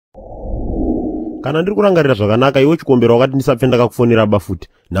Kana ndiri kurangarira zvakanaka iwe chikombera wakati ndisapfe ndakakufonera bafuti.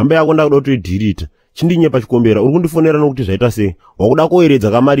 Namba yako ndakuda kutoidirita. Chindinyepa chikombera uri kundifonera nokuti zvaita sei? Wakuda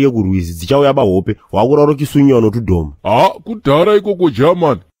koeredza kamari yekurwizi dzichauya bahope. Wakura rokisunyiwa notudhoma. Kudhara ikoko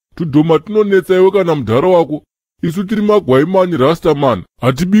German. Tudhoma tunonetsa iwe kana mudhara wako. Isu tiri magwaimani Rastaman.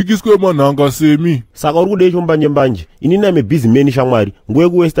 Hatibikiswe manhanga semi. Saka uri kudei chombanje. Inini ame businessman shamwari. Nguwe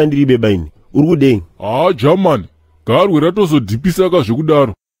kuwesta ndiri beba ini. Uri kudei? German. Garwe ratozodhipisa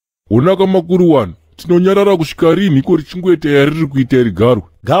zvekudaro. Ona kamakuru wani. Tinonyarara kusvika rini iko richingoita yariri kuita iri garwe.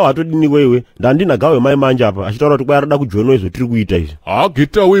 Gawe atodini wewe? Ndandina gawe mai manje apa achitaura kuti kwayarada kujoina izvo tiri kuita izvi.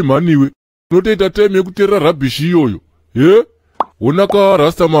 Get away maniwe. Unotoita time yekuteera rabhishi iyoyo. Ona ka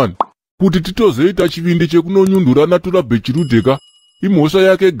Rastaman. Kuti titozoita chivindi chekunonyundura natura bechirudheka. Imhosva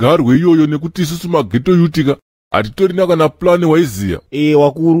yake garwe iyoyo nekuti isusu maghetto yutika. Hatitorina kana plani waiziya.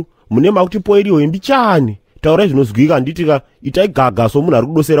 Wakuru. Mune makuti poiriyo imbichani. Taura zvinozwika nditika itai gaga somunhu ari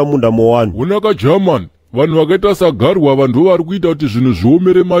kudosera munda mowani. Ona ka German. Vanhu vakaita sagarwa vanhu vari kuita kuti zvinhu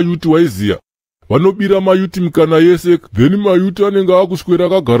zviomere mayuti waiziya. Vanobira mayuti mikana yese, then mayuti anenge akuswera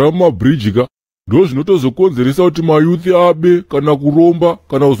akagara mumabridge ka. Ndo zvinotozokonzeresa kuti mayuti abe kana kuromba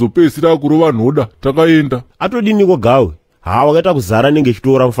kana kuzopedzisira kurova nhoda. Takaenda. Atodiniko gawe? Wakaita kuzara nenge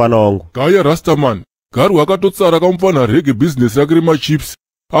chitora mufana wangu. Gaya Rastaman. Garwe akatotsara kamufana rege business yake remachips.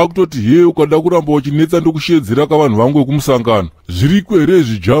 Akutoti ukada kuramba uchinetsa ndokushedzera kavanhu vangu vekumusangano. Zviriko here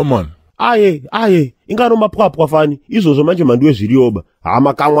izvi German? Aye, ingano mapwapwa fani. Izvozvo manje mandiwe zviriyoba.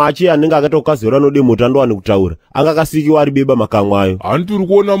 Makamwa ache anenge akatokazora node mutando ane kutaura. Anga kasikiwa ari beba makamwa ayo. Tiri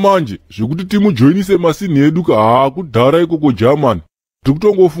kuona manje zvekuti timujoinise masini edu ka kudhara ikoko German. Tiri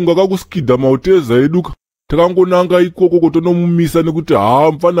kutongofunga kakuskidha mauteza edu ka. Takangonanga ikoko kotonomumisa nekuti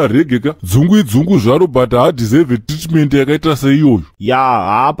mfana rege ka. Dzungu zvaro but deserve treatment yakaita seiyoyo.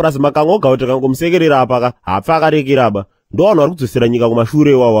 Plus makamwa oga takangomusekerera apa ka. Hapfa akarekera ba. Ndo vanhu vari kudzosera nyika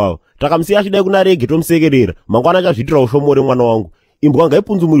kumashure iwawawo. Takamusiya achidai kuna rege tomusekerera. Mangwana achazviitira ushomore mwana wangu. Imbwa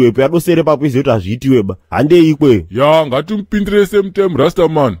ngaipunzumurirwepo yadosere papo izive kuti hazviitiwe ba. Handei ikweyo. Ngatimupindire same time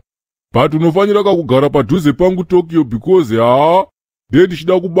Rastaman. But unofanira kakugara padhuze pangu Tokyo because ndiye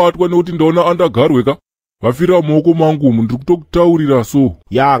ndichida kubatwa nekuti ndaona andagarwe ka. Vafira muoko mangu ndiri kutokutaurira so.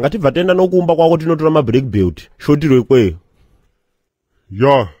 Ngatibva tenda nokuumba kwako tinotora mablack belt. Shotirwe ikweyo.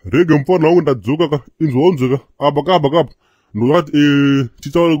 Rege mfana wangu ndadzoka ka. Inzwa abaka. Ndokati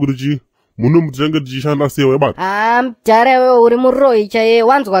titaure kuti Munhu mutichange tichishanda sewe bata. Mudhara iwewe uri muroyi chaiye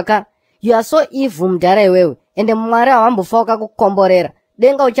wanzwa ka. You are so evil mudhara iwewe. Ende Mwari hawambofa wakakukomborera.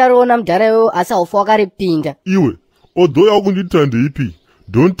 Denga uchariona mudhara iwewe asi haufa wakaripinda. Iwe, odhoya wakundita ndeipi.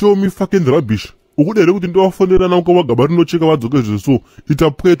 Don't tell me fucking rubbish. Ukudere kuti ndiwafonera namka wagaba rinocheka vadzoke zveso.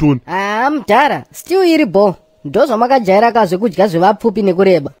 Itapwetoni. Mudhara, still iri bo. Ndozva makajaira ka zvekudya zvevapfupi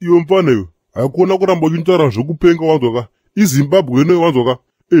nekureba. Iwe mfana iwe, haikuona kuramba uchintaura zvekupenga wanzwa ka. Zimbabwe ino wanzwa ka.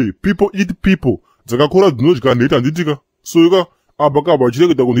 People eat people. Dzakakora dzinodya nheta nditika. So yuka abakaba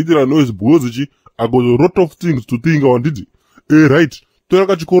achirekuta kunditira noise because I got a lot of things to think wanditi. Right. Tora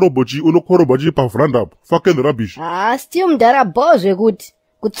kachikorobo unokoroba pavhuranda apo. Fucking rubbish. Still mudhara bo zvekuti.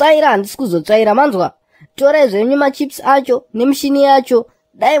 Kutsvaira handisi kuzotsvaira manzwa. Tora zvenyu machips acho nemushini yacho.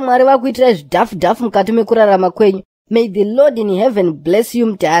 Dai Mwari vakuitira zvidhafu mukati mekurarama kwenyu. May the Lord in heaven bless you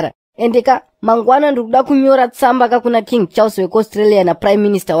mudhara. Endeka mangwana ndikuda kunyora tsamba kakuna King Charles wekuAustralia na Prime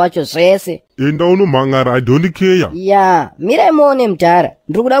Minister wacho zvese. Enda unomhangara, I don't care. Mirai muone mudhara.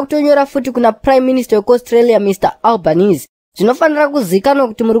 Ndikuda kutonyora futi kuna Prime Minister wekuAustralia Mr. Albanese. Zvinofanira kuzikanwa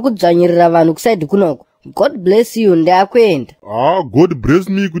kuti muri kudzvanyirira vanhu kusaidi kunoko. God bless you ndakwenda. God bless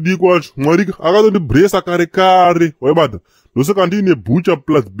me kudi kwacho. Mwari akatondibhlesa kare. Waibata. Ndosaka ndine butcher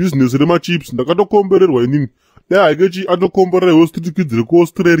plus business remachips ndakatokombererwa inini. Dai haikechi atokomborera street kids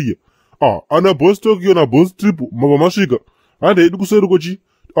rekuAustralia. Ana boss Tokyo na boss trip mabva masvika. Hande edu kuseri kochi.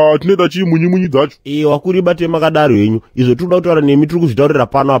 Tinoda munyi dzacho. Wakuribate makadaro henyu. Izvo tinoda kutaura nemi tiri kuzvitaurira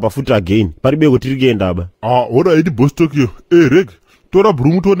pano apa futi again. Paribeko tiri kuenda ba. Alright boss Tokyo. Reg. Tora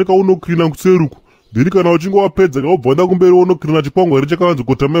brumu toneka unokrina kuseruku. Ndiri kana uchinge wapedza kaubvanda kumberi unokrina chikwangwari chakavanzi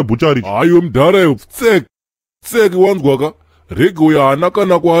kotama buchari. Aiyo mudhara yo. Tsek wanzwa ka. Reg uya hana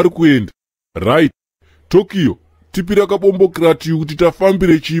kana kwaari kuenda. Right. Tokyo. Tipira kabombokera tiyu kuti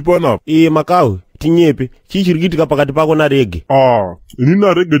tafambire chii panapo. Makawe, tinyepe. Chii chiri kuitika pakati pako naRege? Ini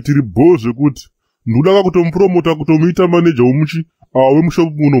naRege tiri bo zvekuti. Ndoda kakutomupromota kutomuita manager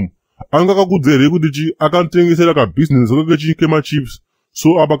wemushopu munomu. Anga kakudze here kuti akanitengesera kabusiness kake kemachips.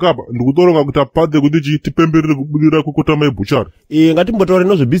 So abakaba ndikutoronga kuti apade kuti tipemberere kubudira kukotama ebuchari. Ngatimbotaure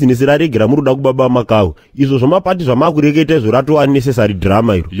nezvebusiness raRege ramuruda kubaba Makawe. Izvo zvamapati zvamakureketa izvo rato unnecessary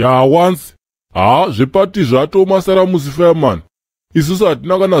drama iro. Once. Zvepati zvato masara muzifireman. Isusu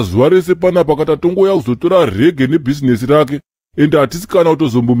hatina kana zuva rese panapa katatongoya kuzotora Rege nebhizinesi rake. Ende hatisi kana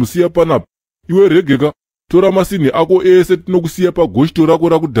kutozombomusiya panapa. iwe regeka tora masini ako ese tinokusiya pagoshito rako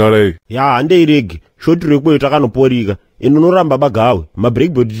rakudhara iri. Ya handei rege shoti rekweyo takanoporika ino unoramba bagawe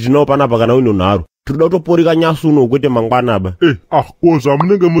mabreakboard tinawo panapa kana uino nharo tinoda kutoporika nyasi uno kwete mangwanaba. Ko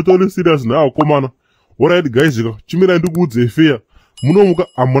zvamunenge mutori serious naakomana. Alright guys, chimira ndikuudze fair. Munomuka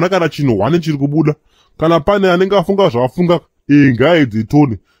hamuna kana chinhu hwane chiri kubuda. Kana pane anenge afunga zvafunga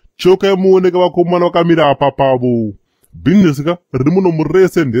ngaidzitone. Chokai muoneke vakomana vakamira apa pavo. Business riri muno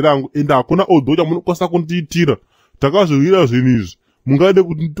murese nderangu ende hakuna odhocha munokwanisa kundiitira. Takazvivira zvinhu izvi. Mungade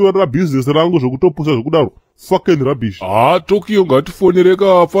kuti nditorera business rangu zvokutopusa zvokudaro. Fucking rubbish. Tokiyo ngatifonere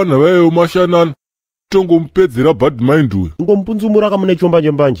kafana vayo mashanana. Tongomupedzera bad mind uyu. Ngompunzumura kamune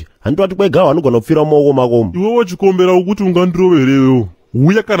chombanje handoti kwega vanogona kupfira mumaoko makomo. Iwe wachikombera ukuthi ungandiroverewo.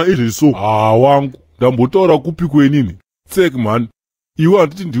 Uya kana izvezvo. Wangu ndambotaura kupi kwenini. Tsek man. Iwe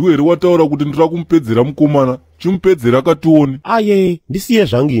handiti ndiwe here wataura kuti ndira kumupedzera mukomana. Chimupedzera katione. Ndisiye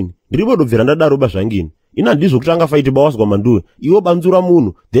zvangini. Ndirivodobvira ndadaroba zvangini. Ina ndizvo kuti angafaiti bawazwa manduwe. Iwo banzura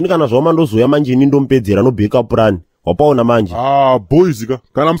munhu. Then kana zvamandozoya manjini ndomupedzera no backup plan. Wapaona manje. Boys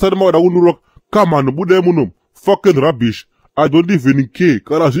kana musati makada kunduroka. Come on, budai muno. Fucking rubbish. I don't even care.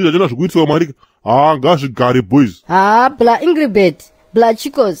 Kana zvinhu zvachona zvikuitwa marika. Ngazvigare boys. Bla Ingribet, bla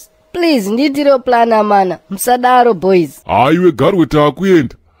chicos. Please, nditiro plan amana. Musadaro boys. Iwe garwe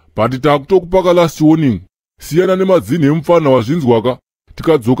takuenda. But takutokupa last warning. Siyana nemadzini emufana wazvinzwaka.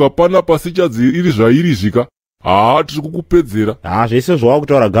 Tikadzoka pana pasichadzi iri zvairi zvika. Tiri kukupedzera. Zvese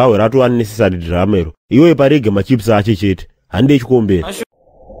zvawakutaura gawe rato unnecessary dramero. Iwe parege machips ache chete. Handei chikombera.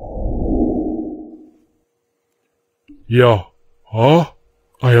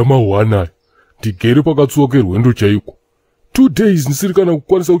 Aya mawana. Ndigere pakatsuka rwendo chaiko. 2 days nisiri kana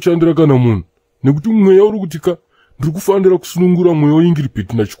kukwanisa kuchandira kana munhu. Nekuti mweya uri kutika ndiri kufanira kusunungura mweya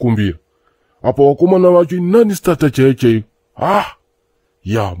weingiripiti nachikombera. Apa wakomana vacho nani starter chaiyo.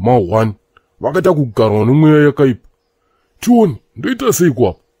 Mawani. Vakaita kugarwa nemweya yakaipa. Tioni, ndoita sei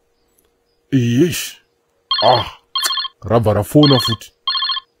kwapo? Yesh. Rabva rafona futi.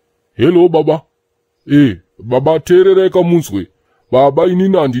 Hello baba. Baba teererai kamunzwe. Baba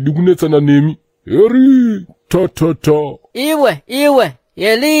inini handidi kunetsana nemi. Heri ta. Iwe.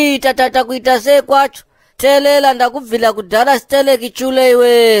 Yeli tata kuita sei kwacho. Telela ndakubvila kudhara steleki chule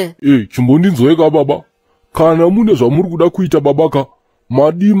iwe. Chimbondinzweka baba. Kana mune zvamuri kuda kuita babaka.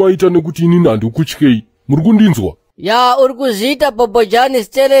 Madi maita nekuti inini handikutyei. Muri kundinzwa? Uri kuzviita bobojani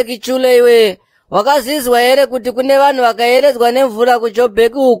steleki chule iwe. Wakazizwa here kuti kune vanhu vakaeredzwa nemvura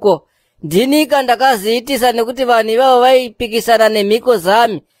kuJobheki uko. Ndinika ndakaziitisa nekuti vanhu ivavo vaipikisana nemhiko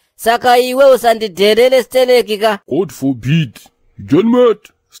zami. Saka iwe usandidherere steleki ka. God forbid. John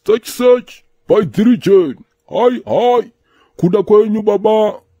Matt, search by the region. Hai. Kuda kwenyu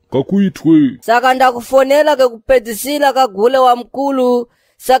baba. Kakuitwe. Saka ndakufonela kekupedzisira kagule wa mkulu.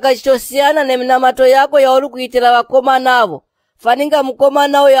 Saka chichosiyana neminamato yako yauri kuitira vakomana avo. Faninga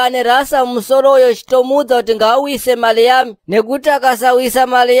mukomana uyo ane rasa musoro uyo chitomudza kuti ngauise mali yami. Nekuti akasauisa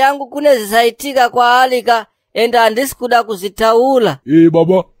mali yangu kune zvisaitika kwaalika. Ende handisi kuda kuzitaula.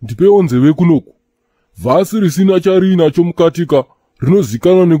 Baba, ndipewo nzeve kunoku. Vhasi risina charinacho mukatika.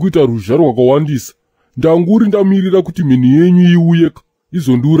 Rinozikanwa nekuita ruzha rwakawandisa. Ndanguri ndamirira kuti mhini yenyu iuyeka.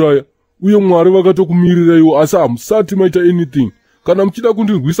 Izondiuraya. Uye Mwari vakatokumirira iwo asi hamusati maita anything. Kana muchida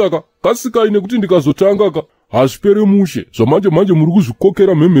kundirwisaka, kasikai nekuti ndikazotangaka. Hazvipere mushe, zvamanje muri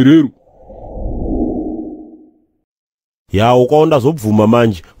kuzvikokera mhemherero. Ukaonda zobvuma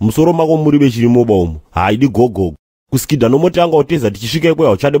manje, musoro mako muri bechirimoba umo. Haidi gogogo. Kusikidha nomotanga uteza tichisvika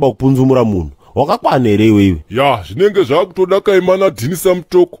ikweya uchadeba kupunzumura munhu. Wakakwana here iwewe? Zvinenge zvakutoda kaimana dhinisa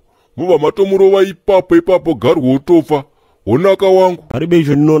mutoko. Mubva matomurova ipapo garwe utofa. Onaka wangu. Paribe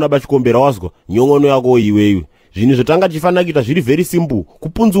izvo ndinoona bachikombera wazwa, nyongono yako iwewe. Zvinhu zvotanga tifanira kuita zviri very simple.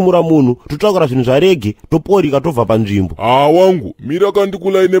 Kupunzumura munhu, totaura zvinhu zvarege, toporika tobva panzvimbo. Wangu, mira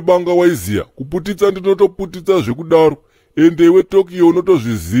kandikulai nebanga waiziya. Kuputitsa ndinotoputitsa zvekudaro. Ende iwe Tokyo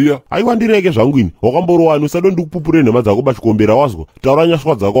unotozviziya. Aiwa ndireke zvangu ini, wakamborowana usado ndikupupure nhema dzako bachikombera wazwa. Taura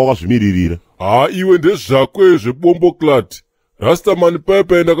nyaswa dzako wakazvimiririra. Iwe ndezvako zvebombo klati. Rastaman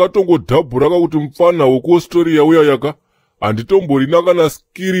Pipe ndakatongodhabhura kuti mufana wekostori yauya yaka. Handitomborina kana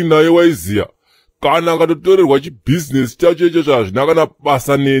skiri naye waiziya. Kana akatotorerwa chibusiness chacho icho hazvina kana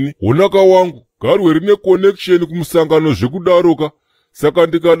basa neni. Honaka wangu, garwe rine connection kumusangano zvekudaroka. Saka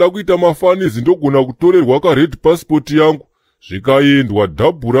ndikada kuita mafanizi ndogona kutorerwa red passport yangu. Zvikaendwa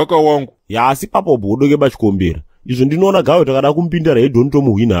dhabhuraka wangu. Asi papo bwodoke bachikombera. Izvo ndinoona gawe takada kumpindira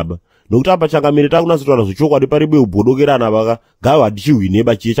hedonitomuhwinaba. Nokuti apa changamire takunazotaura zvechokwadi paribe ubwodokerana vaka gawe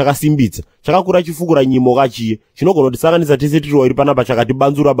hatichihwineba chiye chakasimbitsa. Chakakura chifukura nyimo kachiye. Chinogona kutisanganisa tese tiri wairi panapa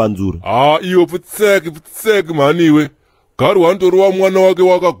chakatibanzura. Iwe pfutseki mani iwe. Garwa antorova mwana wake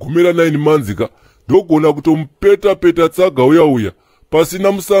wakagumira 9 manzika ndogona kutomupeta-peta tsaga uya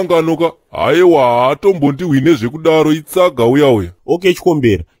pasina musangano haiwa haatombondiwi nezvekudaro itsaga uya. Okay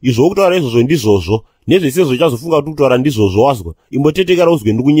Chikombera, izvo kutaura izvozvo ndizvozvo nezvesezvo chazofunga kuti kutaura ndizvozvo wazwa imbotetekera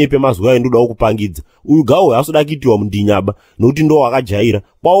uzwe ndikunyepe mazwi ayo ndodawo kupangidza uyu Gawe hasoda kuitiwa mundinyaba nokuti ndo wakajaira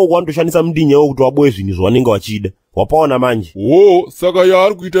kwawo kwandoshandisa mundinya iwo kuti waboye zvinhu zvawanenge wachida wapaona manje. Saka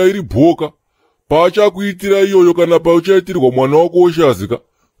yaari kuita iri bhoka pachakuitira iyoyo kana pauchaitirwa mwana wako woshazika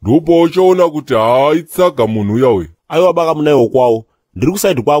ndopauchaona kuti haitsaga munhu uya. Aiwa baka munaiwo kwawo ndiri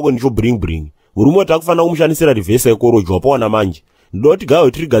kusaidi kwako ndicho bring murume takufanira kumushandisira reverse ecology wapaona manje. Ndoda kuti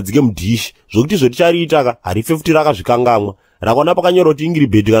Gawe tirigadzike mudhishi zvokuti zvotichariitaka hari 50 rakazvikangamwa rakona pakanyorwa kuti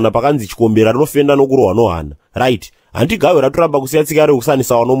Ingrid kana pakanzi Chikombera rinofenda nokurwa nohana right. Handi Gawe ratoramba kusiya tsika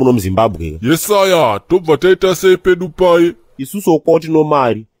rekusanisa muno muZimbabwe. Yesaya tobva taita sei pedu paye isusu okwawo tino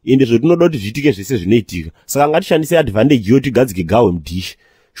mari ende zvetinoda kuti zviitike zvese zvinoitika saka ngatishandise advantage iyo tigadzike Gawe mudhishi.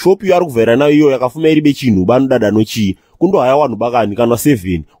 Shopu yari kuvhera nayo iyo yakafuma iribe chinhu banodada nochii kundohaya wanhu bakani kana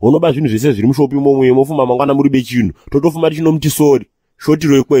 7 unoba zvinhu zvese zviri mushopu imomo mofuma mangwana muribe chinhu totofuma tichinomti sorry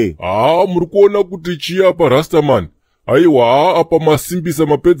shotiro ikweyo. Muri kuona kuti chii apa Rastaman? Aiwa apa masimbisa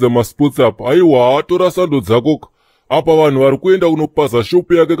mapedza masports apa. Aiwa tora sando dzakoka. Apa vanhu vari kuenda kunopaza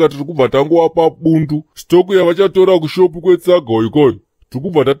shopu yake kati tikubva tangowapa bundu. Stoku yavachatora kushopu kwetsaga ikoyo.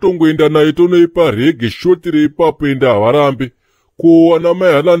 Tikubva tatongoenda naye tonoipa rege shotire ipapo ende havarambe. Ko ana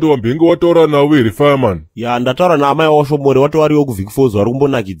mai halando wambenge wataura nawo here fireman? Ya ndataura naamai washomore watovariwo kuvhiki 4 vari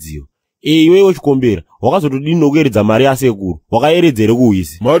kumbonakidziwa. Iwewe Chikombera wakazotodini nokueredza mari yasekuru wakaeredzere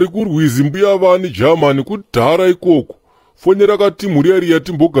kuhwisi mari kurwizi mbuya vani Germany kudhara ikoko fonera katimu riya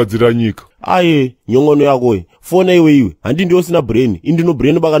timbogadzira nyika. Aye nyongono yakoye fona iwe handi ndiyo sina brain indino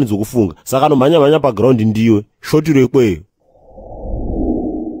brain bakanidzo kufunga saka nomhanya paground ndiwe shotiro ikweyo.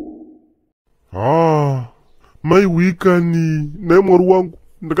 Mai wikani naimwari wangu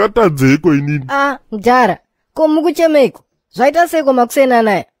ndakatadzeko inini. Mjara ko mukuchemeko zvaita seko makusena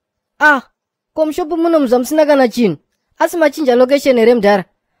naye. Ko mushopu muno musina kana chinhu asi machinja location here mjara.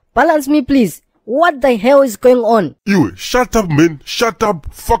 Balance me please. What the hell is going on? Iwe shut up man, shut up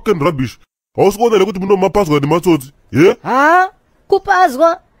fucking rubbish. Hausikona kuti muno mapazwa nematsotsi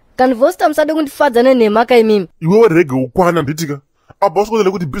kupazwa kanvosta musade kundifadza nenhemaka imimi. Iwewe rege ukwana nditika apa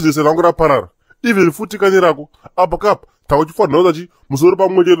hausikona kuti business rangu raparara even futi kani rako apa kapa takuchifanira kuti musoro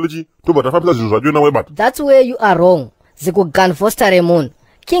pamwe chete tobva tafambisa zvinhu zvacho nawe bata. That's where you are wrong. Zikuganvosta remunhu.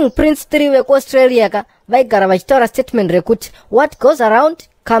 King Prince 3 wekuaustralia vaigara vachitaura statement rekuti what goes around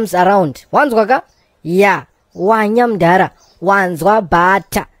comes around. Wanzwa ka? Ya wanya mdhara wanzwa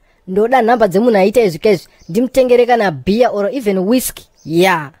bata ndoda nhamba dzemunhu aita izvi kezvi ndimutengereka na beer or even whiskey.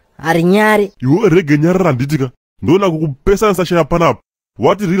 Ya hari nyari. Iwe rege nyarara nditika ndona kukupesanisa shaya panapa.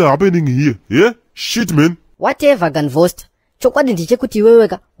 What is really happening here? Yeah? Shit man. Whatever Ganvosta. Chokwadi ndichekuti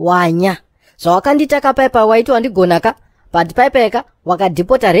iweweka wanya. Zvawakanditaka paipa waiti wandigonaka but paipeka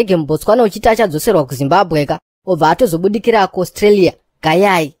wakadhipota rege muBotswana uchita achadzoserwa kuZimbabwe obva atozobudikira kuAustralia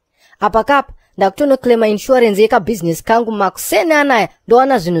gayai. Apa kapa ndakutonoclaima insurance yekabusiness kangu makusene anaya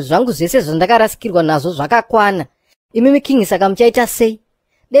ndowana zvinhu zvangu zvese zvandakarasikirwa nazvo zvakakwana. Imimi King saka muchaita sei?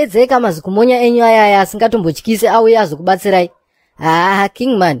 Dedzeka mazikumonya enyu aya asingatombotyise auye azokubatsirai.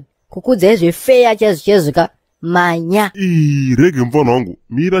 King man kukudza izvefeya chezvika manya. Rege mfana wangu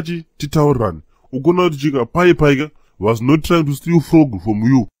mira titaurirane ukona kuti chika paipaika was not trying to steal frog from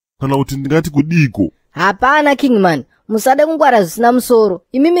you kana kuti ndingati kudiko. Hapana King man musade kungwara zvisina musoro.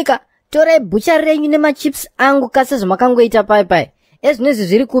 Imimika torai bhucha renyu nemachips angu kase zvamakangoita paipai ezvinezvi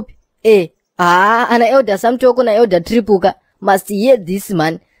zviri kupi? Ana elder samtoko na elder tripuka must hear this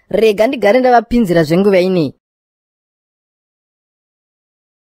man. Rega ndigare ndavapinzira zvenguva inei.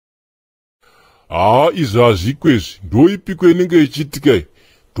 Izvi hazvikwezvi ndoipiko inenge ichiitika iyi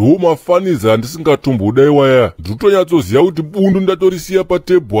ndomafaniza andisingatomboda iwaya ndotonyatsoziva kuti bundu ndatorisiya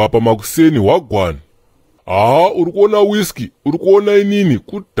patebhu apa makuseni wagwana. Uri kuona whisky uri kuona inini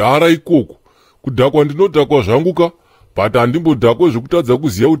kudhara ikoko kudhakwa ndinodhakwa zvangu ka but handimbodhakwe zvekutadza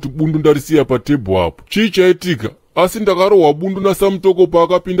kuziva kuti bundu ndarisiya patebhu apo. Chii chaitika? Asi ndakarohwa bundu nasamutoko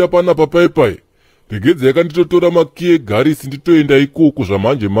paakapinda panapa paipai. Regedza yakanditotora makiye garisi nditoenda ikoko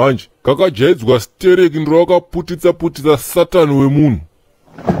zvamanje kakajaidzwa stereki ndowakaputitsa satani wemunhu.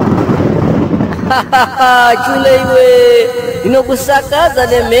 Chule iwe inokusakadza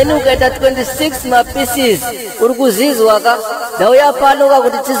nemheni ukaita 26 mapieces uri kuzizwa ka ndauya pano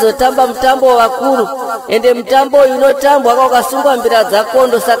kuti tizotamba mutambo wakuru ende mutambo uyu unotambwa ukasungwa mbira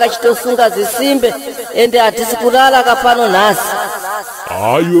dzakondo saka chitosunga zisimbe ende hatisi kulala kapano nhasi.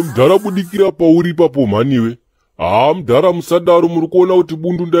 Iwe mudhara budikira pauri papo mhaniwe. Mudhara musadaro muri kuona kuti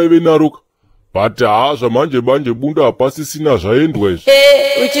bundu ndaive naroka but zvamanje manje bunda hapasisina zvaendwa izvi.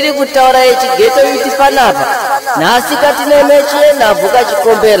 Uchiri kutaura yechigeto yuti panapa. Nhasi katine mechi yenhabvu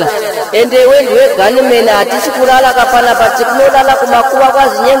kachikombela. Ende wendu weganimeni hatisi kurala kapanapa tikunodala kumakuva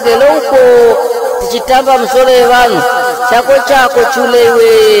kwazinyengelo uko. Tichitamba musoro yevanhu. Chako chule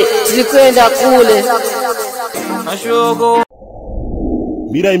iwe. Tiri kuenda kule. Mashoko.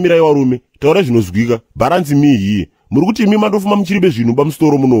 Mirai varume, taura zvinozwika, bharanzi miiye. Muri kuti imi mandofuma muchiribe zvinhu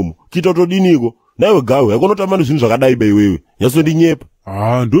pamusoro munomu. Kita todiniko? Naiwe gawe, yakonotamba nezvinhu zvakadai baiwewe. Nyasondinyepa.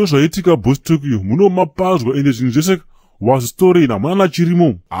 Ndo zvaitika boss Tokyo, munomapazwa ende zvinhu zvese wazistorina mwana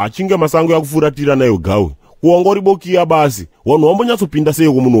chirimo. Chinge masango yakufuratira naiwe gawe. Kuwangori bokiya basi, wanhu wambonyatsopinda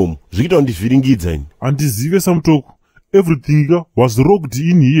seiko munomu. Zvikita kundivhiringidza ini. Handizive samutoko. Everything was locked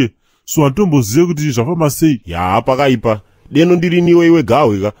in here. So hantombozive kuti zvafamba sei. Pakaipa. Deno ndiriniwe iwe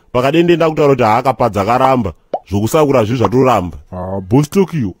gawe pakadende ndakutaura kuti haakapadza karamba. Zvokusakura zvi zvatoramba. Boss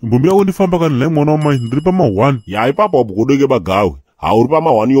Tokyo, imbomira kundifamba kana naye mwana wamai ndiri pama1. Ipapo wabukodoke bagawe. Hauri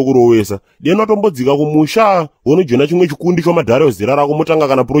pama1 yokurovesa. Deno tombodzika kumusha, wonojona chimwe chikundi chomadhara ezera rako motanga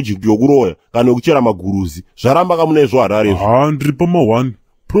kana project yokuroya kana yokuchera maguruzi. Zvaramba kamuna izvo harare. Ndiri pama1.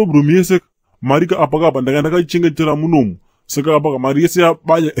 Problem yese marika apakapa ndakachengetera munomu. Saka apaka mari yese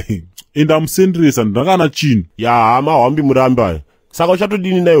yabanya enda musendresa ndakana chini. Mahwambi muramba. Saka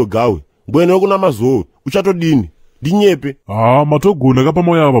uchatodini nayo gawe. Mbwene kuna mazove. Uchatodini. Ndinyepe. Matogona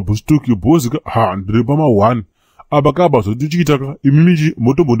kapama yava boss Tokyo boss ndiri pama1. Abakaba zotichitaka imimichi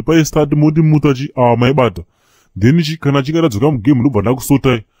motombo ndipa start moti mutachi maibata. Then kana chingaradzoka mugame ndobva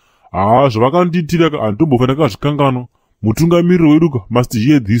ndakusotai. Zvavakanditira andombofana kazvikangano. Mutungamiriri wedu must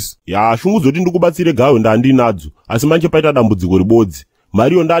hear this. Shungu dzoti ndikubatsire gawe ndandinadzo. Asi manje paita dambudziko ribodzi.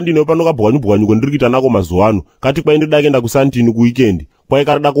 Mariyo ndandine panoka bwanyu ndiri kuita nako mazuva ano. Kati kwaende dakenda kusantini kuweekend.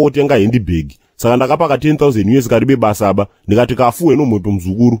 Kwaikarada kotenga handbag. Saka ndakapaka 10,000 US karibe basaba. Ndikati kafuwe nomwepo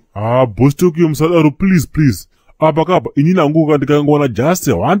mzukuru. Boss Tokyo musadaro please. Apakapa inini anguka ndikangona just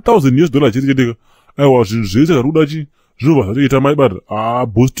 1,000 US dollar chete. Aiwa zvinhu zvese karikuda chi zvinobva zvatoita maibata.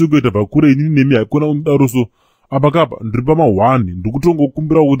 Boss Tokyo tabva kure inini nemi haikona kundaro so. Apakapa ndiri pama1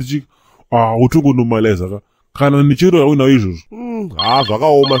 ndikutongokumbira kuti chi utongonomaliza kana nichero yauna izvozvo.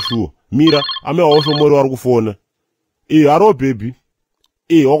 Zvakaoma shuwa. Mira amewawo shomori wari kufona. Haro baby.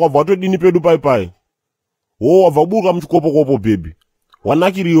 Wakabva watodini pedu pai. Wabva kuburuka muchikopo baby.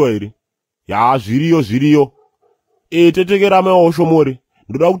 Wanakiriwa here? Zviriyo. Tetekera amewawo shomori.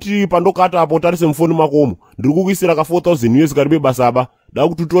 Ndoda kuti pandokata apo tarise mufoni makomo. Ndiri kukuisira ka 4,000 US karibe basaba. Da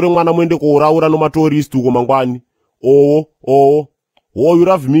kuti utore mwana muende koraura nomatorist uko mangwani. You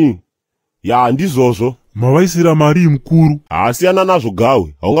love me. Ndizvozvo. Mavaisira mari mukuru. Siyana nazvo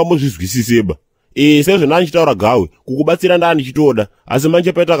gawe, haungambozvizwisiseba. Sezvo ndanichitaura gawe, kukubatsira ndanichitoda, asi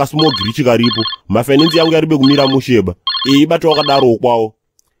manje paita kasmall glitch karipo, mafinance yangu yaribe kumira musheba. Ibata wakadaro kwawo.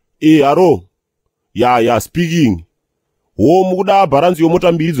 Haro. Speaking. Mukuda bharanzi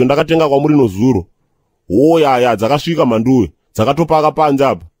yomota mbiri dzo ndakatenga kwamuri nozuro. Dzakasvika manduwe, dzakatopaka panze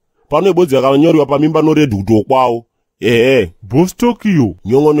apa. Pano ibodzi yakanyoriwa pamimba no red kuto kwawo. Boss Tokyo.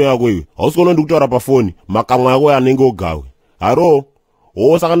 Nyongono yako iwe. Hausikona ndikutaura pafoni, makamwa yako yanenge ogawe. Haro.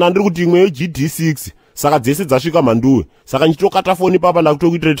 Saka ndandiri kuti imwe GD6, saka dzese dzasvika manduwe. Saka nchitokata foni papa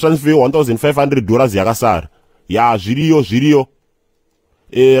ndakutokuitira transfer $1,500 yakasara. Zviriyo.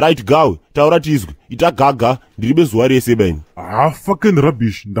 Right gawe, taura tizwe, ita gaga, ndiribe zuwa rese baini. Fucking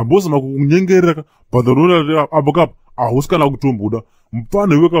rubbish. Ndambozama kukunyengerera, padhanona abokapa, hausikana kutombuda.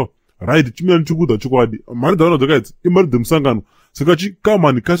 Mfana weka, right, chimira nchikuda chikwadi. Mari dhawana dzakaidzi, imari dzemusangano. Saka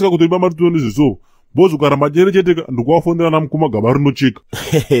chikamani, kasika kutoriba mari tuone zviso. Bozi ukaramba chere cheteka, ndikuwafondera namukuma gaba rinocheka.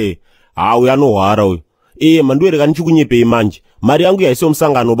 Uya anohwara uyu. Manduwereka nichikunyepei manje. Mari yangu yaise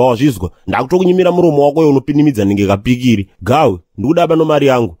musangano bawazvizwa. Ndakutokunyimira muromo wako unopinimidza nenge kapikiri. Gawe, ndikudaba no mari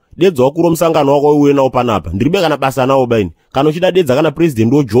yangu. Dedza wakuro musangano wako uwe nawo panapa. Ndiribe kana basa nawo baini. Kana uchida dedza kana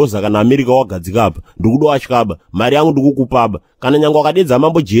president wojoza kana America wagadzika apa. Ndikudo atyaba. Mari yangu ndikukupaba. Kana nyango wakadedza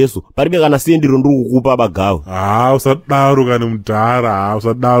mambo Jesu, paribe kana sendiro ndikukupaba gawe. Usadaro kana mudhara,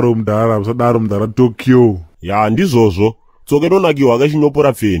 usadaro mudhara Tokyo. Ndizvozvo. Tsokero nakiwa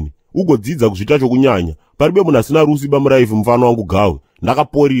akashinyopora pfeni. Ugodzidza kuzvita chokunyanya. Paribe munhu asina rusi bamuraifu mufano wangu gawe.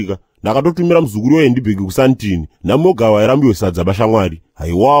 Ndakaporika. Ndakatotumira muzukuru wehendibhegi kusantini. Namwe gawe airambiwe sadza bashamwari.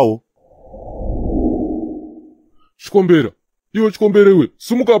 Haiwawo. Chikombera. Iwe chikombere iwe.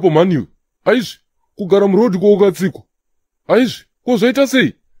 Sumuka apo maniwe. Aizvi. Kugara murodhi koukatsikwa. Aizvi. Kozoita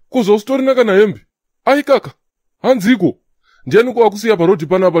sei? Kozostorina kana hembe. Ai kaka. Hanziko. Ndiani kwakusiya parodhi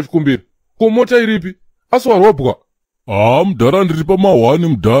panapa chikombera. Ko mota iripi? Aswarwabwa. Mudhara ndiri pama1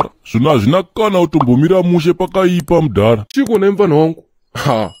 mudhara. Zvino hazvina kana kutombomira mushe pakaipa mudhara. Chiko naimfana wangu.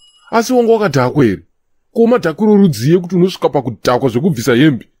 Asi wangu wakadhakwa here. Ko madhakiro rudziye kuti unosvika pakudhakwa zvekubvisa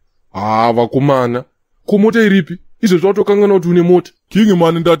hembe. vakomana, ko mota iripi? Izvo watokangana kuti une mota. King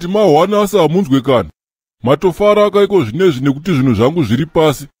man, ndati mahwana asi hamunzwe kana. Matofara akaiko zvinezvi nekuti zvinhu zvangu zviri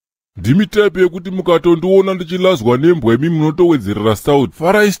pasi. Ndimi type yekuti mukatondiona ndichilazwa nembwa imi munotowedzerera sound.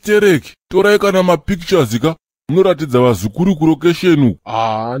 Farai stereki, torai kana mapictures ka, munoratidza vazukuru kulocation uku.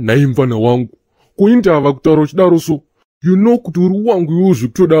 Nhai mfana wangu, kuindava kutaura uchidaro so. You know kuti uri wangu iwe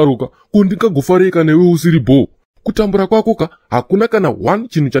zvikutodaroka, kundingagofareka newe usiri bo. Kutambura kwako ka, hakuna kana one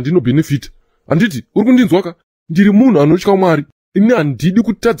chinhu chandinobenefita. Anditi, uri kundinzwa ka? Ndiri munhu anotya Mwari. Ini handidi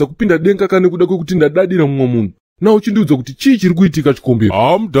kutadza kupinda denga kana kuda kwekuti ndadadira mumwe munhu. Na uchindiudza kuti chii chiri kuitika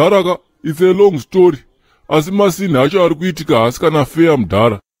Chikombero? Mudhara ka, it's a long story. Asi masini acho ari kuitika hasi kana fair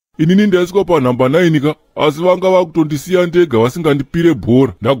mudhara. Inini ndaiswa panhamba 9 ka, asi vanga vakutondisiya ndega vasingandipire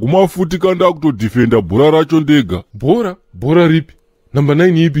bhora. Ndaguma futi ka ndakutodhifenda bhora racho ndega. Bhora? Bhora ripi? Namba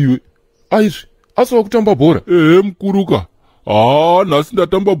 9 ipi iwe? Aizvi, asi wakutamba bhora? Mukuru ka. Nhasi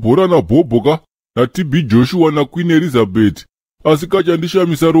ndatamba bhora naBobo ka, naTB Joshua naQueen Elizabeth. Asi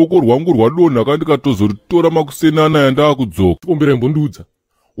kachandishamisa ruoko rwangu rwadonha kandikatozorutora makusenana yandakudzoka. Chikombero imbondiudza,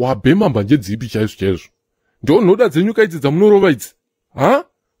 wabhema mbanje dzipi chaizvo chaizvo? Ndonoda dzenyuka idzi dzamunorova idzi?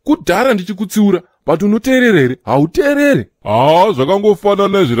 Kudhara ndichikutsiura, but unoteerera here? Hauteerere?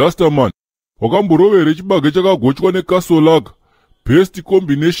 Zvakangofanana zvirastamani. Wakamborovere chibage chakagochwa nekasolaka. Best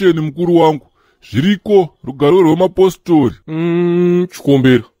combination mukuru wangu. Zviriko rugare rwemapostori.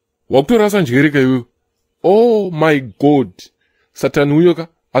 Chikombero, wakutorasa njereka iwewe. Oh my God. Satani uyoka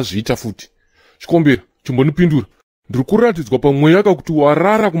azviita futi. Chikombero, chimbonipindura. Ndiri kuratidzwa pamweya kuti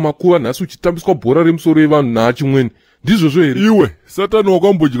warara kumakuva nhasi uchitambiswa bhora remusoro yevanhu naachimweni. Ndizvozvo here? Iwe, Satani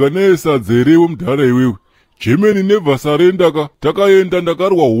wakambodya naye sadza herewe mudhara iwewe. Germany never surrender ka, takaenda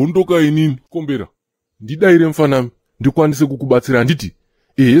ndakarwa hondo ka inini. Chikombero, ndidaire mfanami, ndikwanise kukubatsira handiti?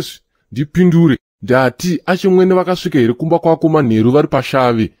 Ezvi, ndipindure. Ndati achimwene vakasvika here kumba kwako manheru vari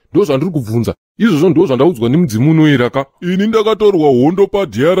pashave. Ndozvandiri kubvunza. Izvozvo ndozvandaudzwa nemudzimu unoyera ka. Ini ndakatorwa hondo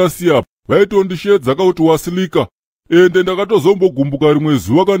paDRC apa. Vaitondishedza kuti wasilika. Ende ndakatozombogumbuka rimwe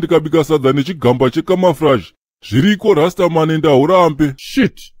zuva kandikabika sadza nechigamba chekamafuraji. Zviriko Rastaman ndaurambe.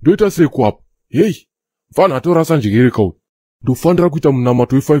 Shit, ndoita seiko apa? Hey, mfana atorasa njegere kauti. Ndofanira kuita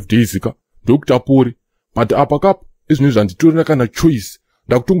munamato we5 days ka. Ndokuti apore. But apa kapa, izvinhu zvanditorina kana choice.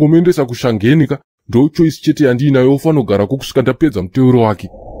 Ndakutongomuendesa kuShangeni ka. Ndo choice chete yandinayo ufanogara kusvika ndapedza muteuro wake.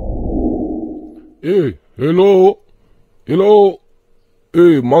 Hello.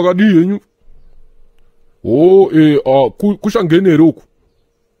 Makadi yenyu. KuShangeni here uku.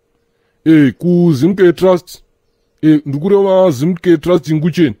 Ku Trust. Ndikureva Zimke Trust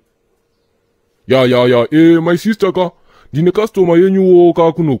ngucheni. Ya. My sister ka. Ndine customer yenyu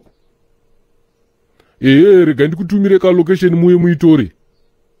ka kunoku. Rega ndikutumire ka location muye muitore.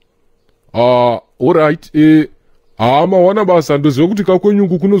 Alright. Mawana basa ndoziva kuti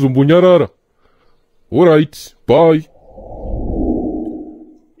kakwenyuku kunozombonyarara. Alright, bye.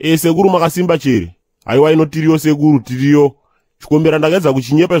 Sekuru makasimba chiri. Aiwa inotiriyo sekuru tiriyo. Chikombera ndakaedza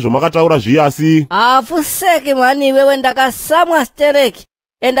kuchinyepa zvamakataura zviyasi. Hafuseki mani iwewe ndakasamwa stereki.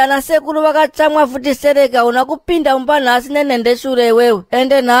 Enda na sekuru vakachamwa futi stereki hauna kupinda mumba nhasi nenhendeshure iwewe.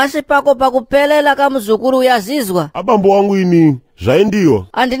 Ende nhasi pako pakupelela kamuzukuru uyazizwa. Abambo wangu ini, zvaindiyo.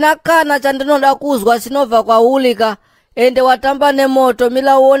 Handina kana chandinoda kuzwa sinobva kwauli ka. Ende watamba nemoto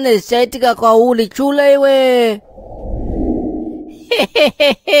mila uone zvichaitika kwauli chule iwe.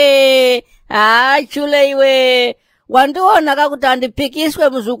 Chule iwe. Wandiona kakuti handipikiswe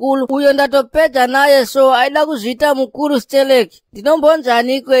muzukuru. Uyo ndatopedza naye so aida kuzviita mukuru steleki.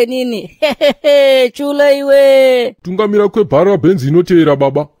 Ndinombonzani ikwenini. Chule iwe. Tungamira kwebhara benzi inoteera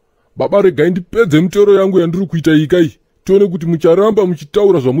baba. Baba regai ndipedze mutero yangu yandiri kuita ikai. Tione kuti mucharamba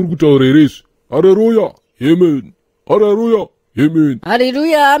muchitaura zvamuri kutaura here izvi. Haleluya. Amen. Haleluya. Amen.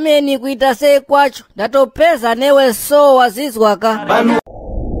 Haleluya. Amen. Kuita sei kwacho. Ndatopedza newe so wazizwa ka.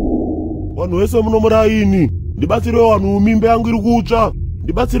 Vanhu vese munomuraini. Ndibatsirewo vanhu mimba yangu iri kutsva.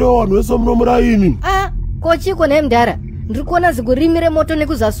 Ndibatsirewo vanhu vese munomuraini. Kochiko nemudhara. Ndiri kuona zigurimire moto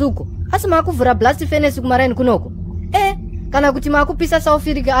nekuzasuko. Asi maakuvhura blast furnace kumaraini kunoko. Kana kuti maakupisa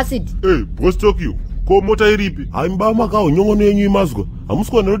sulfuric acid. Boss Tokyo, ko mota iripi? Haimba makawo nyongono yenyu imazwa.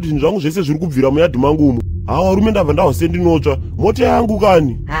 Hamusikuona kuti zvinhu zvangu zvese zviri kubvira muyadhi mangu umo. Varume ndabva ndahosendinotsva. Mota yangu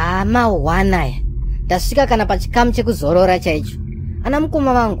kani? Mawanaya. Ndasvika kana pachikamu chekuzorora chaicho. Ana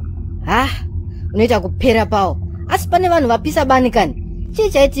mukoma vangu. Unoita kupera pawo. Asi pane vanhu vapisa bani kani. Chii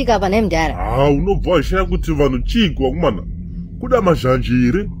chaitika apa nemudhara? Unobva washaya kuti vanhu chigwa kumana. Kuda mazhanji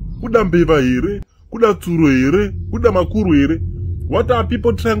here? Kuda mbeva here? Kuda tsuro here? Kuda makuru here? What are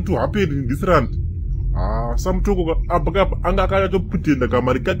people trying to happen in this land? Samutoko apa anga akanyatoputenda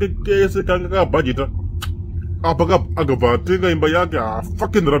kamari kake kese kanga kabhajeta. apa agabva atenga imba yake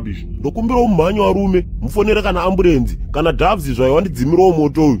fucking rubbish. Ndokumbira umhanyi warume mufonere kana ambulenzi kana dhavzi zvaiwandidzimirawo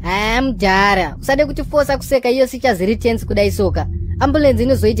moto uyu. Mudhara usade kutifosa kuseka iyo sichaziri tensi kudai soka. Ambulenzi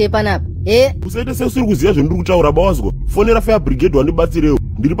inozoitei panapa? Usaite seusiri kuziva zvendiri kutaura bawazwa. Fonera fire brigade wandibatsirewo.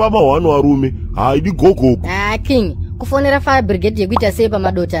 Ndiri pamahwano warume. Haidi gogoko. King, kufonera fire brigade yekuita sei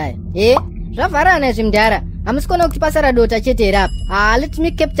pamadota aya? Zvavharana zvimudhara. Hamusikona kuti basa radota chete here apa. Let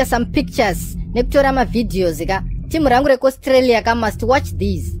me capture some pictures nekutora mavideos ka. Timu rangu rekuAustralia must watch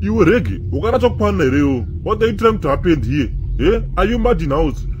these. Iwe Regi, ukanatsa kupana herewo. What are you trying to happen here? Are you mad in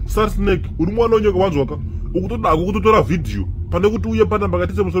house? Snake, uri mwana wenyoka wanzwaka. Ukutodako kutotora video. Pane kuti uye panamba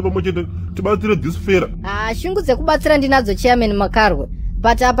ngatise musoro pamwe chete tibatsire this fera. Shungu dzekubatsira ndinadzo chairman Makarwe.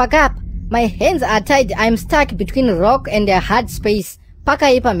 But apakapa, my hands are tied. I'm stuck between rock and a hard space.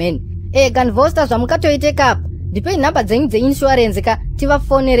 Pakaipa man. Kanvosta zvamukatoiteka apa. Ndipei nhamba dzenyu dzeinsurance ka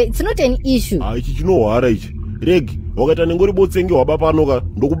tivafonere. It's not an issue. Ichi chinohwara ichi. Regi, wakaita nengori botsengi wabapanoka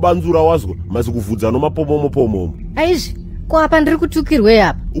ndokubanzura wazwa masi kuvhudza nomapomomo. Aizvi, ko apa ndiri kutukirwe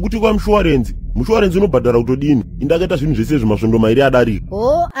apa. Ukuti kwa mushwarenzi unobhadhara kutodini. Indakaita zvinhu zvese zvimasvondo mairi adarika.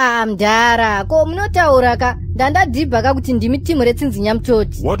 Mudhara, ko munotaura ka ndandadhibha ka kuti ndimi timu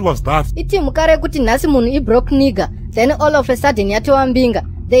retsinzinyamutoti. What was that? Itimu kare kuti nhasi munhu ibroke nigger, then all of a sudden yatowa mbinga.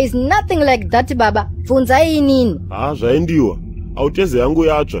 There is nothing like that baba. Funzai inini. Zvaindiwa. Auteze yangu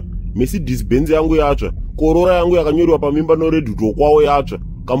yatsva. Mercedes Benz yangu yatsva. Korora yangu yakanyoriwa pamimba noredhuto kwawo yatsva.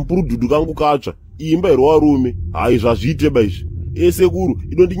 Kampurudhudhu kangu katsva. Imba irwarume. Zvazviite baizvi. Sekuru,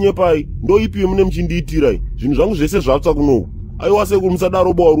 inondinyepai. Ndoipiwe mune muchindiitirai. Zvinhu zvangu zvese zvatsva kunoku. Aiwa sekuru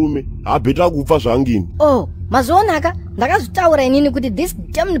musadaro barume. Bheta kupfa zvangini. Mazoonaka ndakazvitaura inini kuti this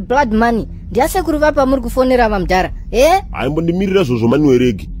damned blood money ndiasekuru vapa muri kufonera vamudhara. Aimbondimirira zvozvo mani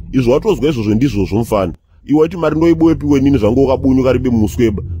weregi. Izvo watozwa izvozvo ndizvozvo mufana. Iwaiti mari ndoiboepiwe nini zvangu wakabunyuka ribe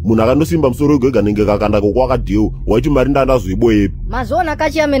musweba. Munhu akandosimba musoro wegwega nenge kakanda kokwakadhewo. Waiti mari ndandazoiboepi.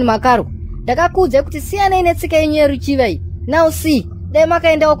 Mazoonaka chairman Makarwe. Ndakakuudza kuti siyanai netsika yenyu yeruchiva iyi. Now see, dai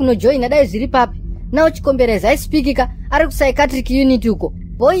makaendawo kunojoina dai zviri papi. Now chikombereza aispikika ari kupsychiatric unit uko.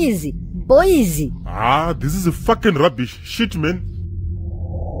 Boys. This is a fucking rubbish shit, man.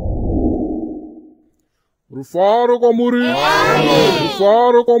 Rufaro komuri.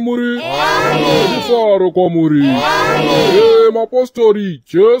 Rufaro komuri. Rufaro komuri. Mapostori,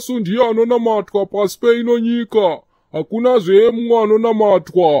 Jesu ndiye anonamatwa pasi peino nyika. Hakuna zvemumwe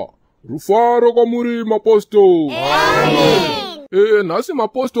anonamatwa. Rufaro komuri mapostori. Nhasi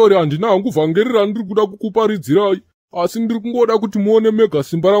mapostori handina hangu vhangerera ndiri kuda kukuparidzirai, asi ndiri kungoda kuti muone mega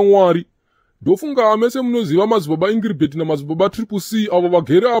simba raMwari. Ndofunga mese munoziva madzibaba Ingrid namadzibaba Triple C avo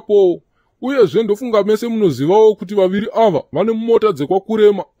vagere apo. Uyezve ndofunga mese munozivawo kuti vaviri ava vane mota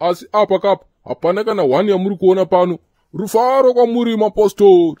dzekwakurema, asi apa kapa hapana kana one yamuri kuona pano. Rufaro kwamuri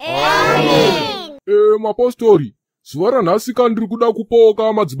mapostori. Mapostori, zuva ranhasika ndiri kuda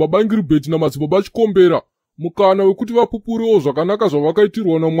kupoka madzibaba Ingrid namadzibaba Chikombera mukana wekuti vapupurewo zvakanaka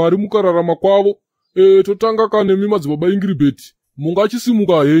zvavakaitirwa naMwari mukararama kwavo. Totanga kanemi madzibaba Ingrid,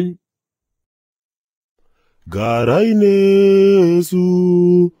 mungachisimuka henyu. Garai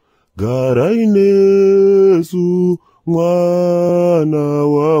nesu, mwana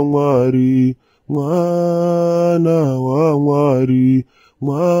wa Mwari, mwana wa Mwari,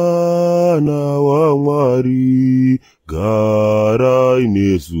 mwana wa Mwari, garai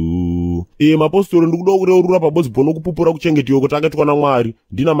nesu. Mapostori ndikuda kureurura pabodzi pono kupupura kuchengetiwa kuti akaitwa naMwari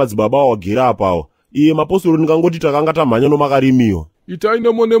ndina madzibaba wagera apawa. Mapostori ndingangoti takanga tamhanya nomakarimiwa. Itai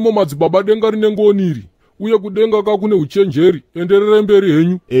nemo madzibaba denga rinengoniri. Uye kudenga kakune uchenjeri, enderere mberi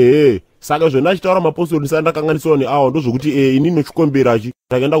henyu. Saka zvendachitaura mapostori ndisandakanganiswa neawa ndozvokuti inini Chikomberachi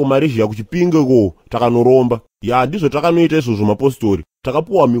takaenda kuMalaysia kuchipingeko takanoromba. Ndizvo takanoita izvozvo mapostori.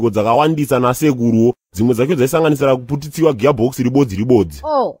 Takapuwa mhiko dzakawandisa nasekuruwo, dzimwe dzacho dzaisanganisira kuputitsiwa gearbox ribodzi.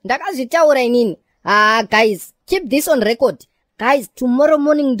 Ndakazvitaura inini. Guys, keep this on record. Guys, tomorrow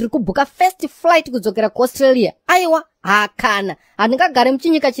morning ndiri kubhuka first flight kudzokera kuAustralia. Aiwa, kana handingagare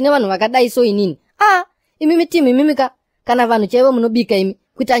muchinyika chine vanhu vakadai so inini. Imimi timu imimika kana vanhu chaivo munobika imi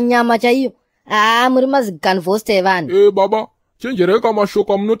kuita nyama chaiyo. Muri maziganvosta evanhu. Baba, chenjereka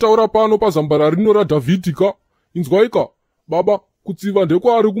mashoko munotaura pano pazambara rino raDhavidhika. Inzwaika, baba, kutsiva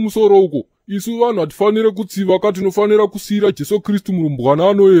ndekwari kumusoro uko. Isu vanhu hatifanire kutsiva katinofanira kusiyira Jesu Kristu murumbwana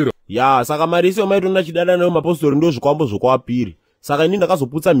anoera. Saka mari isi wamaitonda chidada nayo mapostori ndozvikwambo zvokwapiri. Saka ini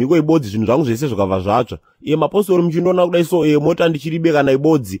ndakazoputsa mhiko ibodzi zvinhu zvangu zvese zvikabva zvatsva. Mapostori muchindoona kudai so mota ndichiribe kana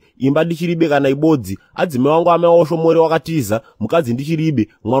ibodzi, imba ndichiribe kana ibodzi, adzimai wangu amaiwa shomori wakatiza, mukadzi ndichiribe,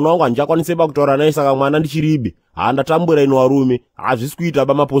 mwana wangu handichakwaniseba kutaura naye saka mwana ndichiribe. Ndatambura ino varume, hazvisi kuita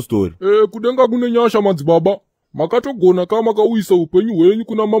mapostori. Kudenga kune nyasha madzibaba. Makatogona kama makauyisa upenyu hwenyu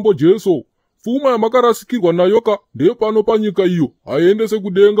kuna mambo Jesu. Pfuma yamakarasikirwa nayo ka ndeye pano panyika iyo haiendese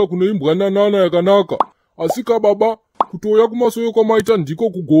kudenga kunoimbwa nanana yakanaka. Asika baba, kutouya kumasoyo kwamaita ndiko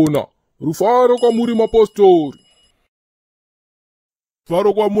kugona. Rufaro kwamuri mapostori.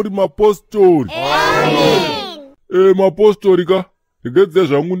 Faro kwamuri mapostori. Mapostori ka. Ndegedze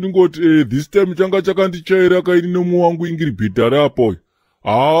zvangu ndingoti this time changa chakandichaira kaini nomu wangu Ingiribhita rapo.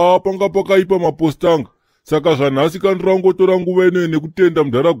 Panga pakaipa mapostanga. Saka zvanhasi kandirangotora nguva inoyo nekutenda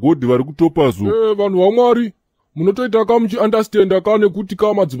mudharagodhi vari kutopa zuva. Vanhu vaMwari, munotoita ka muchiunderstanda ka nekuti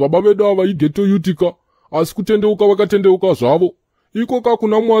ka madzibaba vedu ava igeto yutika, asi kutendeuka vakatendeuka zvavo. Iko ka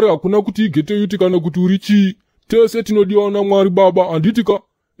kuna Mwari hakuna kuti igeto yutika nekuti uri chii. Tese tinodiwa naMwari Baba, handiti ka?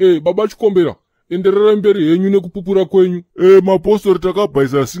 Baba Chikombera, endererai mberi henyu nekupupura kwenyu. Mapostori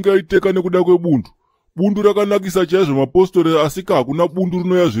takabhaisa singaiteka nekuda kwebundu. Bundu rakanakisa chaizvo mapostori, asika hakuna bundu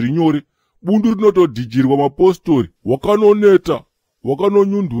rinoya zviri nyore. Bundu rinotodhijirwa mapostori. Wakanoneta,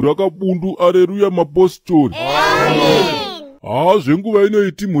 wakanonyundura kabundu. Aleluya mapostori. Zvenguva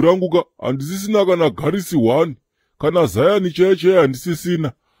ino timu rangu ka handisisina kana Garisi 1 kana Zayani chaiye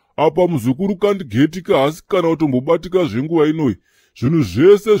handisisina. Apa muzukuru kandigetika hasi kana utombobatika zvenguva inoi. Zvinhu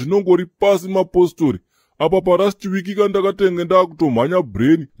zvese zvinongori pasi mapostori. Apa parasti wiki kandakatenge ndakutomhanya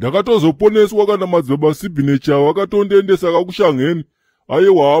brain. Ndakatozoponeswa kana madzibaba Sibhinecha wakatondiendesa kakuShangheni.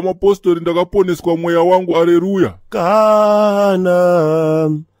 Aiwa mapostori ndakaponeswa mweya wangu. Aleluya. Kana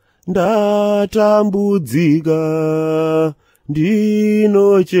ndatambudzika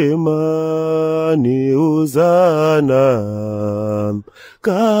ndinochema neuzana.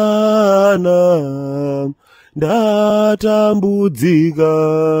 Kana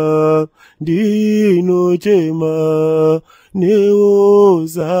ndatambudzika ndinochema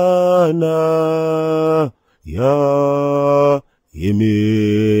neuzana.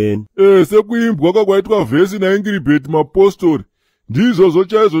 Amen. Sekuimbwa kakwaitwa vhesi naIngiribheti mapostori. Ndizvozvo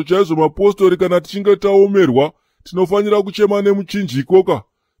chaizvo mapostori. Kana tichinge taomerwa tinofanira kuchema nemuchinjiko ka.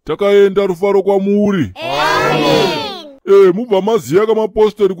 Takaenda rufaro kwamuri. Mubva maziya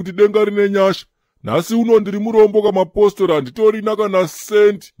kamapostori kuti denga rine nyasha. Nhasi uno ndiri murombo kamapostori, handitorina kana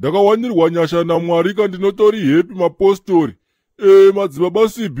sendi. Ndakawanirwa nyasha naMwari kandinotori hepi mapostori. Madzibaba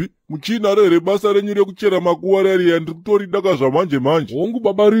Sibhi, muchinarere basa renyu rekuchera makuwa rariya ndikutoridaka zvamanje manje. Hongu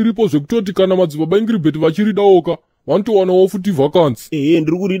baba riripo zvekutoti kana madzibaba Ingiribheti vachiridawoka vanotowanawo futi vhakansi.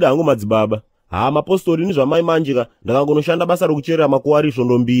 Ndiri kurida hangu madzibaba. Mapostori ni zvamai manjika ndakangonoshanda basa rokucherera makuwa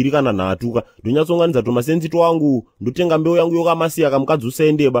risvondo 2 kana 3 ka. Ndonyatsonganidza tomasenzito angu, ndotenga mbeu yangu yokamasiya kamukadzi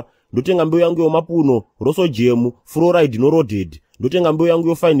usendeba, ndotenga mbeu yangu yomapfuno, rosojemu, fluoride noroded, ndotenga mbeu yangu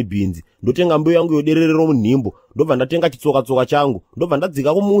yofine beans, ndotenga mbeu yangu yoderere romunhimbo, ndobva ndatenga chitsoka changu, ndobva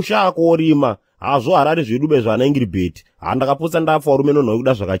ndadzika kumusha akorima. Hazvo Harare zvedu bezvana Ingiribheti. Ndakaputsa ndafa varume nonhau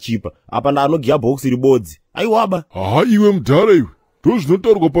kuda zvakachipa. Apa ndaanogiya bhokisi ribodzi. Aiwaba. Iwe mudhara iwe.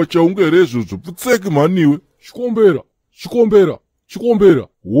 Ndozvinotaurwa pachaunga here izvozvo. Putseki mani iwe. Chikombera.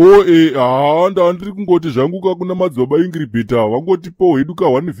 Ndandiri kungoti zvangu ka kuna madzibaba Ingiribheti ava vangotipo hedu ka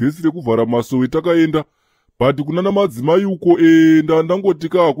 1 vhesi rekuvhara masowe takaenda. But kuna namadzimai uko ndangoti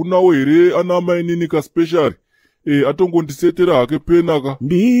ka hakunawo here ana mainini ka special. Atongondisetera hake pena ka.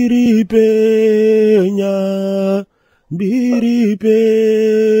 Mbiri penya. Mbiri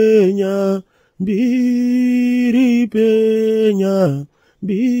penya. Mbiri penya.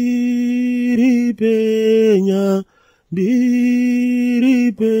 Mbiri penya.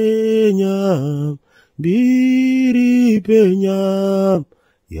 Mbiri penya. Mbiri penya.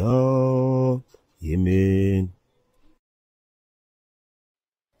 Amen.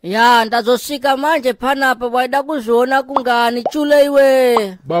 Ndazosvika manje panapa waida kuzviona kungani chule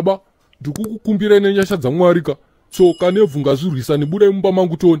iwe. Baba, ndikukukumbirai nenyasha dzaMwari ka. Tsoka nevhu ngazvirwisani, budai mumba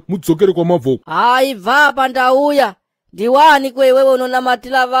mangu toni mudzokere kwamavhoko. Bva apa ndauya. Ndiwani kwewewe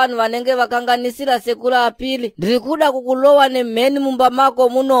unonamatira vanhu vanenge vakanganisira sekuru apili. Ndiri kuda kukulowa nemheni mumba mako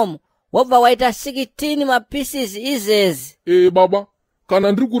munomu. Wobva waita 16 mapieces izezi. Baba,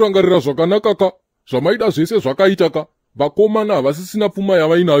 kana ndiri kurangarira zvakanaka ka, zvamaida zvese zvakaita ka. Vakomana havasisina pfuma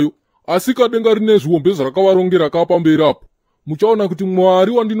yavainayo, asi kadenga rine zviombe zvarakavarongera ka pamberi apo. Muchaona kuti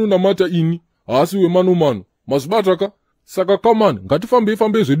Mwari wandinonamata ini haasi wemanomano. Mazvibata ka? Saka kamani,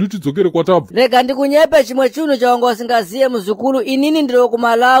 ngatifambei zvedu tidzokere kwatabva. Rega ndikunyepe chimwe chinhu chawanga usingaziye muzukuru. Inini ndiri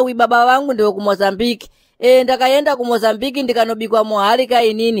kuMalawi, baba vangu ndiri kuMozambiki. Ndakaenda kuMozambiki ndikanobikwa muharika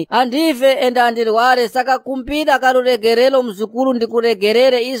inini. Handife enda handirware, saka kumbira karuregerero muzukuru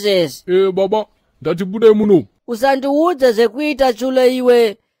ndikuregerere izvezi. Baba, ndati budai muno. Usandiudze zvekuita chule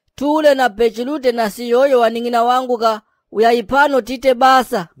iwe. Tule na Bechilude na Siyoyo waning'ina wangu ka. Uyaipano tite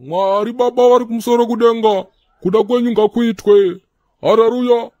basa. Mwari baba vari kumusoro kudenga. Kuda kwenyu ngakuitwe.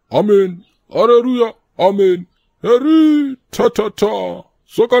 Haleluya. Amen. Haleluya. Amen. Heri ta.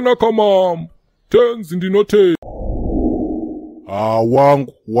 Zvakanaka mam. Tenzi ndinote.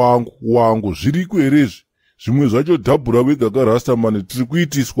 Wangu zviri kuerezvi. Zvimwe zvacho dhabhura wega karastamani tiri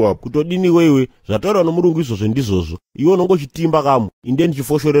kuitiswa apo. Kutodini weiwe zvataura nomurungu izvozvo ndizvozvo. Iwe unongochitimba kamwe inde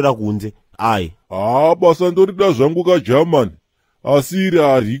ndichifoshorera kunze. Ai. Basa ndorida zvangu kaJamani. Asi iri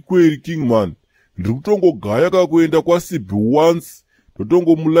harikweri Kingman. Ndiri kutongogaya kakuenda kwaSibi once.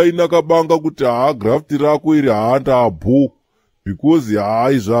 Ndotongomulaina kabanga kuti grafti rako iri handabho. Because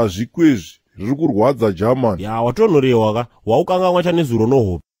izvi hazvikwezvi. Riri kurwadza German. Ya watonorewa ka. Waukanga chane zuro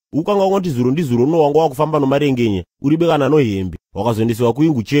nohope. Ukanga ngoti zuro ndizuro no wanga wakufamba nomarengenye. Uribekana nohembe. Wakazoendeswa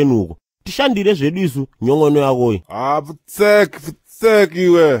kuingu chenu uko. Tishandire zvedu isu nyongono yako iyi. Futsek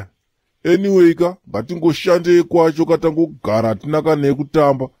iwe. Anyway ka ngatingoshandei kwacho katangogara tinaka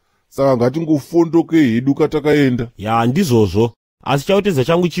nekutamba. Saka ngatingofondoke hedu katakaenda. Ya ndizvozvo. Asi chautedza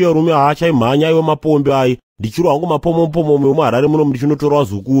changu chiyo rume haachaimhanya iwe mapombe ai. Ndichiro wangu mapomo muHarare muno ndichinotora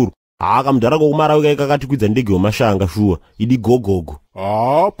zukuru. Kamudhara kokumara weka kakatikwidza ndege yomashanga shuwa. Idi gogogo.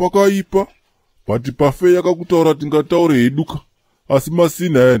 Pakaipa. But pafe yakakutaura tingataure heduka. Asi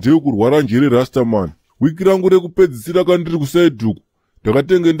masina ndeyokurwara njere Rastaman. Wiki rangu rekupedzisira kandiri kusaiduku.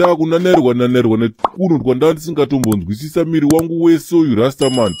 Ndakatenge ndakunanerwa nekunhu kwandanga ndisingatombonzwisisa miri wangu wese uyu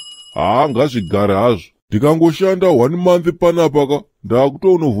Rastaman. Ngazvigare hazvo. Ndikangoshanda 1 month panapa ka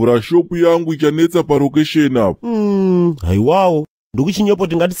ndakutonovhura shopu yangu ichanetsa parokesheni apo. Haiwawo. Ndokuchinyopo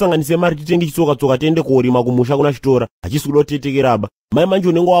tingatisanganise mari titenge chitsoka tiende koorima kumusha kuna chitora. Hachisi kudotetekeraba. Mai manje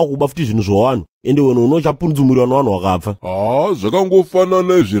unenge wakuba futi zvinhu zvowanhu. Ende weno unochapunzumuriwa navanhu vakapfa.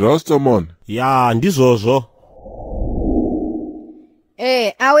 Zvakangofanana izvi Rastaman. Ya ndizvozvo.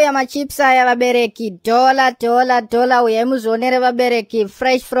 Auya machips aya vabereki. Dola uyai muzvionere vabereki.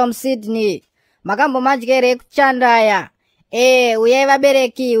 Fresh from Sydney. Makambomadyere kuchandaya. Uyai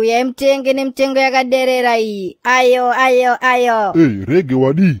vabereki, uyai mutenge nemitengo yakaderera iyi. Ayo. Rege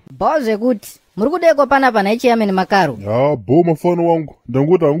wadi. Boze kuti. Muri kudeko panapa naichiyameni makaro. Bo mafano wangu.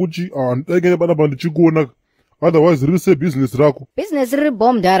 Ndangoti hanguchi ndagene panapa ndichikuona. Otherwise riri se business rako. Business riri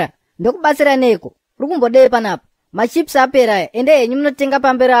bomdara. Ndokubatsira neko. Uri kumbodei panapa. Machips apera ende henyu munotenga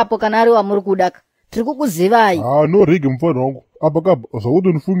pamberi apo kana ari wamuri kudaka. Tiri kukuzivai. No rege mfano wangu. Apa kapa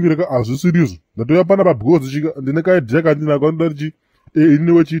zvakutondifungire ka hazvisirizo. Ndatoya panapa because chika ndine kaidea kandinako ndarichi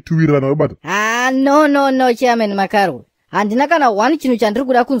iniwe chituwirana wabata. No chairman makaro. Handina kana 1 chinhu chandiri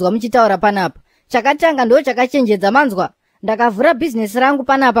kuda kunzwa muchitaura panapa. Chakatanga ndo chakachenjedza manzwa. Ndakavhura business rangu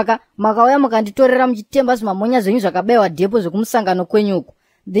panapa ka makauya mukanditorera muchitemba zimamonya zvenyu zvakabewa depo zvekumusangano kwenyuko.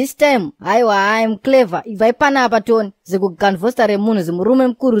 This time, I am clever. Ivai panapa toni zekuganvosta remunhu zimurume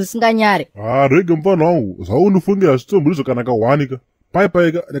mukuru risinganyare. Rege mfano wangu. Zvaunifungira zvitombo kanaka wanika.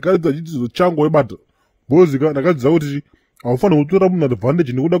 Paipaika ndakaridza chitizo changu webata. Bozika ndakadzidza kuti haufanira kutora munhu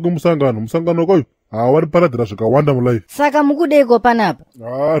advantage nekuda musangano kwayo vari paradhira zvakawanda mulife. Saka mukudeko panapa.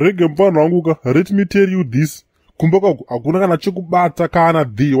 Rege mfano wangu ka let me tell you this. Kumba kwako hakuna kana chekubata kana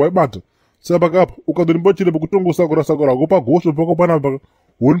d waibata. Saka pakapa ukandonimba chile pekutongosakura rako pagosho pako panapa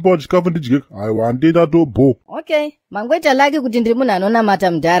wonipa wachikafu ndidyeka handenda tobo. Okay, mangoita laki kuti ndiri munhu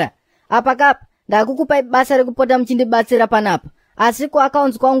anonamata mudhara. Apa kapa ndakukupai basa rekupota muchindibatsira panapa. Asi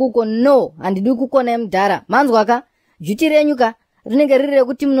kuakaunti kwangu uko no handidi kukona mudhara. Manzwa ka juti renyu ka rinenge riri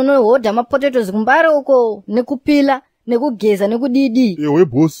rekuti munonohodha mapotatoes kumbare uko nekupila nekugeza nekudidi.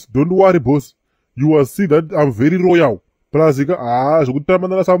 Boss, don't worry boss. You will see that I'm very royal. Plus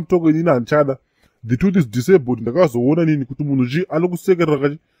zvekutamana samutoko inini handichada. The tooth is disabled. Ndakazoona nini kuti munhu chi anokusekerera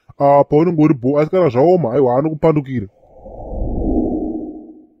kachi paunenge uri bo asi kana zvaoma aiwa anokupandukira.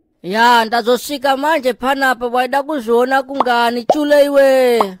 Ya ndazosvika manje panapa waida kuzviona kungani chule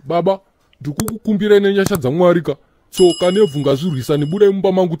iwe. Baba, ndikukukumbira nenyasha dzaMwari ka. Tsoka nevhu ngazvirwisani budai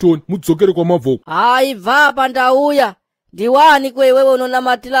mumba mangu toni mudzokere kwamavhoko. Bva apa ndauya. Ndiwani kwewewe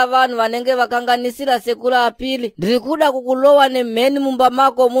unonamatira vanhu vanenge vakanganisira sekuru apili. Ndiri kuda kukulowa nemheni mumba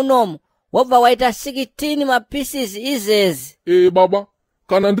mako munomu. Wobva waita 16 mapieces izezi. Baba,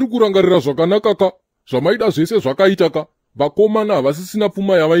 kana ndiri kurangarira zvakanaka ka zvamaida zvese zvakaita ka vakomana havasisina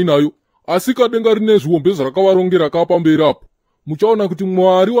pfuma yavainayo. Asi kadenga rine zviombe zvarakavarongera ka pamberi apo. Muchaona kuti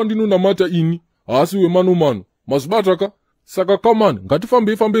Mwari wandinonamata ini haasi wemanomano. Mazibata ka saka kamani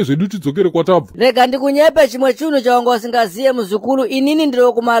ngatifambei zvedu tidzokere kwatabva. Rega ndikunyepe chimwe chinhu chawanga usingaziye muzukuru. Inini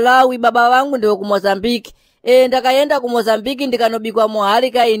ndiri kuMalawi, baba vangu ndiri kuMozambique. Ndakaenda kuMozambique ndikanobikwa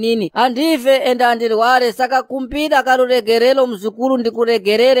muharika inini. Handife ende handirware saka kumbira karuregerero muzukuru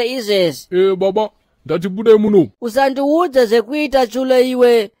ndikuregerere izvezi. Baba, ndati budai muno. Usandiudze zvekuita chule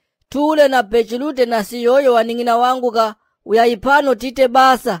iwe. Tule na Bechilute na Siyoyo waning'ina wangu ka uyai pano tite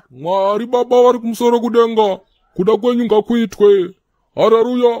basa. Mwari baba vari kumusoro kudenga. Kuda kwenyu ngakuitwe.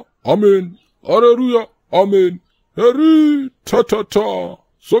 Haleluya, amen. Haleluya, amen. Heri, ta.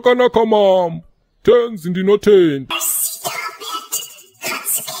 Sakanaka mam. Tenzi ndinotenda.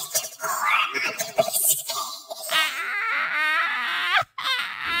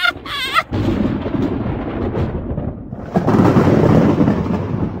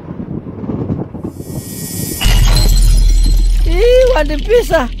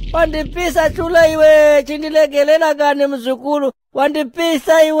 Wandipisa chula iwe, chindilegelela kani mzukulu,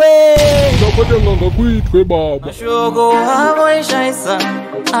 wandipisa iwe. Ndakote nganga kuitwe baba. Mashoko havo ishaisa,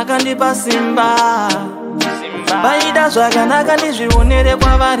 akandipa simba. Baida zvakanaka ndizvionere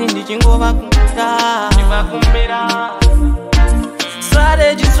kwavari ndichingova kumbira.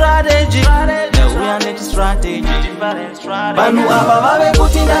 Strategy, ndauya nechistrategy. Vanhu ava vave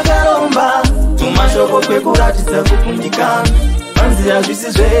kuti ndakaromba, tumashoko kwekuratidza kukundikana. Manzi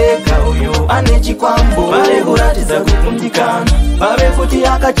hazvisi zvega uyo ane chikwambo, vave kuratidza kukundikana. Vave kuti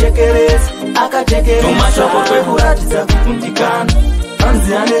akachekeresa, tumashoko kwekuratidza kukundikana.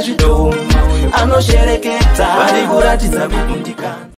 Manzi ane zvidhoma, anoshereketa, vave kuratidza kukundikana.